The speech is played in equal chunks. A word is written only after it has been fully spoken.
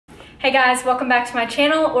Hey guys, welcome back to my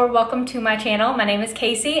channel, or welcome to my channel. My name is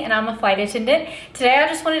Casey and I'm a flight attendant. Today I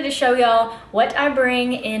just wanted to show y'all what I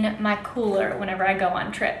bring in my cooler whenever I go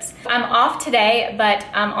on trips. I'm off today, but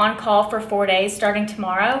I'm on call for 4 days starting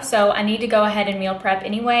tomorrow, so I need to go ahead and meal prep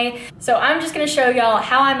anyway. So I'm just gonna show y'all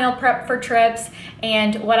how I meal prep for trips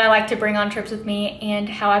and what I like to bring on trips with me and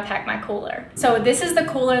how I pack my cooler. So this is the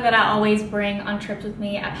cooler that I always bring on trips with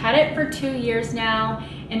me. I've had it for 2 years now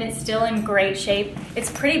and it's still in great shape. It's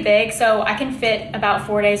pretty big, so I can fit about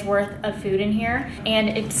 4 days worth of food in here. And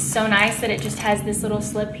it's so nice that it just has this little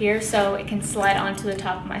slip here so it can slide onto the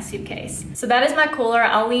top of my suitcase. So that is my cooler.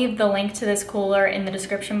 I'll leave the link to this cooler in the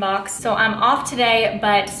description box. So I'm off today,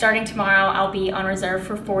 but starting tomorrow, I'll be on reserve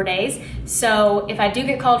for 4 days. So if I do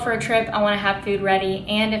get called for a trip, I wanna have food ready.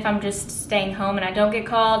 And if I'm just staying home and I don't get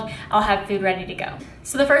called, I'll have food ready to go.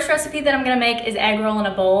 So the first recipe that I'm gonna make is egg roll in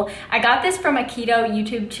a bowl. I got this from a keto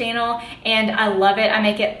YouTube channel and I love it. I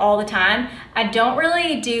make it all the time. I don't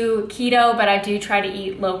really do keto, but I do try to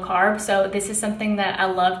eat low carb. So this is something that I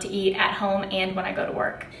love to eat at home and when I go to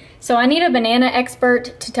work. So I need a banana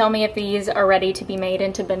expert to tell me if these are ready to be made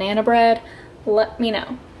into banana bread. Let me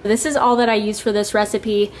know. This is all that I use for this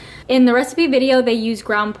recipe. In the recipe video, they use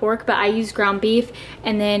ground pork, but I use ground beef,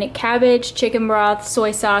 and then cabbage, chicken broth, soy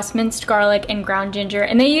sauce, minced garlic, and ground ginger.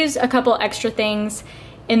 And they use a couple extra things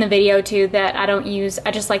in the video too that I don't use. I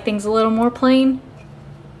just like things a little more plain.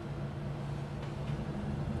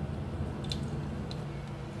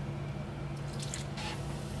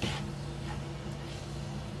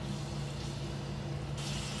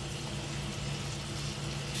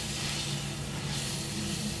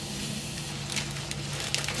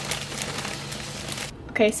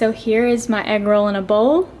 Okay, so here is my egg roll in a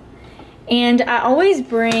bowl. And I always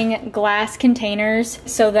bring glass containers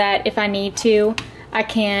so that if I need to, I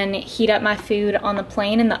can heat up my food on the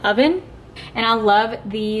plane in the oven. And I love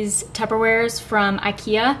these Tupperwares from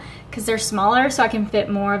IKEA because they're smaller so I can fit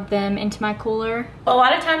more of them into my cooler. A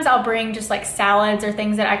lot of times I'll bring just like salads or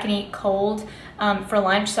things that I can eat cold for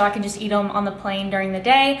lunch so I can just eat them on the plane during the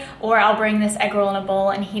day, or I'll bring this egg roll in a bowl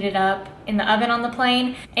and heat it up in the oven on the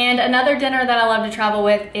plane. And another dinner that I love to travel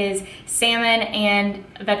with is salmon and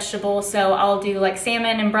vegetables. So I'll do like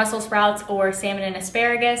salmon and Brussels sprouts or salmon and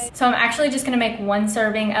asparagus. So I'm actually just gonna make one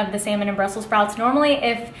serving of the salmon and Brussels sprouts. Normally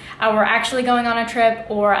if I were actually going on a trip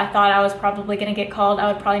or I thought I was probably gonna get called,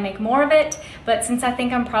 I would probably make more of it. But since I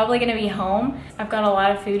think I'm probably gonna be home, I've got a lot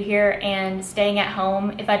of food here, and staying at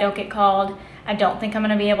home, if I don't get called, I don't think I'm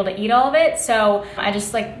gonna be able to eat all of it. So I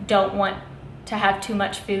just like don't want to have too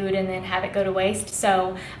much food and then have it go to waste.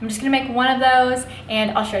 So I'm just gonna make one of those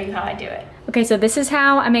and I'll show you how I do it. Okay, so this is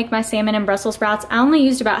how I make my salmon and Brussels sprouts. I only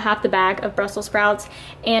used about half the bag of Brussels sprouts,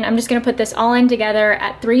 and I'm just gonna put this all in together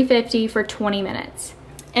at 350 for 20 minutes.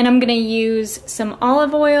 And I'm gonna use some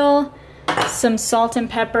olive oil, some salt and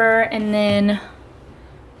pepper, and then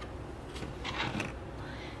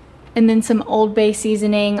some Old Bay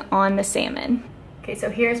seasoning on the salmon. Okay, so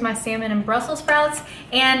here's my salmon and Brussels sprouts,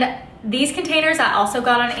 and these containers I also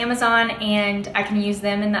got on Amazon, and I can use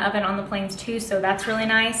them in the oven on the planes too, so that's really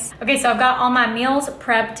nice. Okay, so I've got all my meals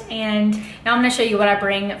prepped, and now I'm gonna show you what I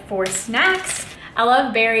bring for snacks. I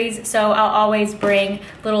love berries, so I'll always bring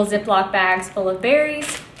little Ziploc bags full of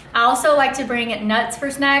berries. I also like to bring nuts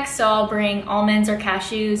for snacks, so I'll bring almonds or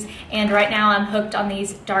cashews, and right now I'm hooked on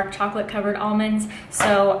these dark chocolate covered almonds,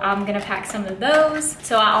 so I'm gonna pack some of those.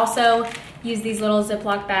 So I also use these little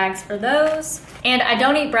Ziploc bags for those. And I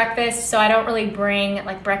don't eat breakfast, so I don't really bring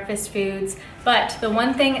like breakfast foods, but the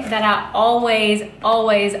one thing that I always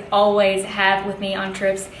have with me on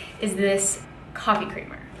trips is this coffee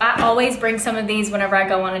creamer. I always bring some of these whenever I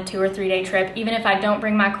go on a 2 or 3 day trip. Even if I don't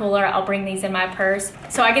bring my cooler, I'll bring these in my purse.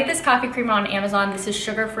 So I get this coffee creamer on Amazon. This is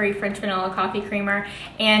sugar-free French vanilla coffee creamer.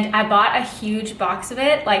 And I bought a huge box of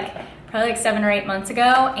it, like probably like 7 or 8 months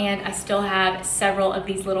ago. And I still have several of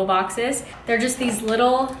these little boxes. They're just these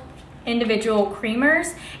little individual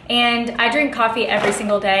creamers, and I drink coffee every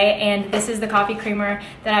single day, and this is the coffee creamer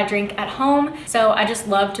that I drink at home. So I just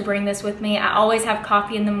love to bring this with me. I always have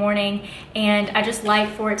coffee in the morning, and I just like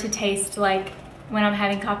for it to taste like when I'm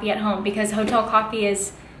having coffee at home, because hotel coffee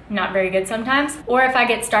is not very good sometimes. Or if I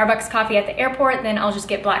get Starbucks coffee at the airport, then I'll just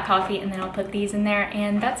get black coffee and then I'll put these in there,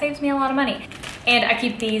 and that saves me a lot of money. And I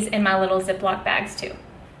keep these in my little Ziploc bags too.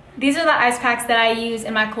 These are the ice packs that I use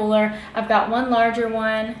in my cooler. I've got one larger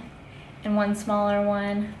one and one smaller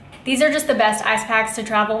one. These are just the best ice packs to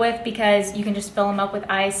travel with because you can just fill them up with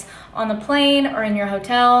ice on the plane or in your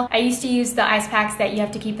hotel. I used to use the ice packs that you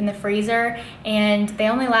have to keep in the freezer, and they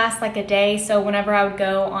only last like a day, so whenever I would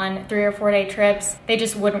go on 3 or 4 day trips, they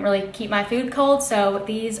just wouldn't really keep my food cold, so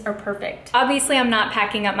these are perfect. Obviously, I'm not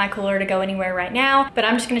packing up my cooler to go anywhere right now, but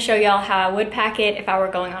I'm just gonna show y'all how I would pack it if I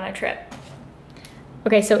were going on a trip.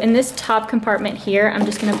 Okay, so in this top compartment here, I'm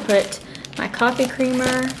just gonna put my coffee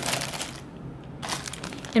creamer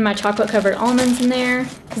and my chocolate covered almonds in there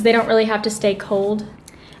because they don't really have to stay cold.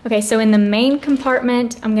 Okay, so in the main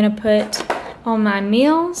compartment, I'm gonna put all my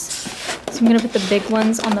meals. So I'm gonna put the big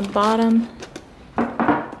ones on the bottom.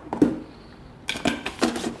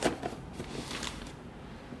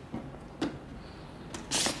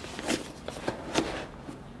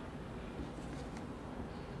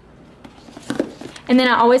 And then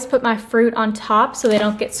I always put my fruit on top so they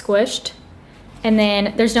don't get squished. And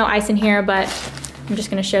then there's no ice in here, but I'm just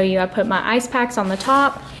gonna show you. I put my ice packs on the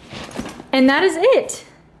top, and that is it.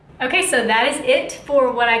 Okay, so that is it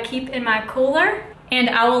for what I keep in my cooler. And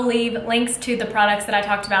I will leave links to the products that I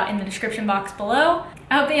talked about in the description box below.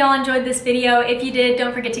 I hope that y'all enjoyed this video. If you did,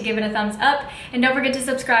 don't forget to give it a thumbs up, and don't forget to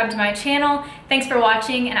subscribe to my channel. Thanks for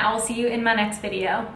watching, and I will see you in my next video.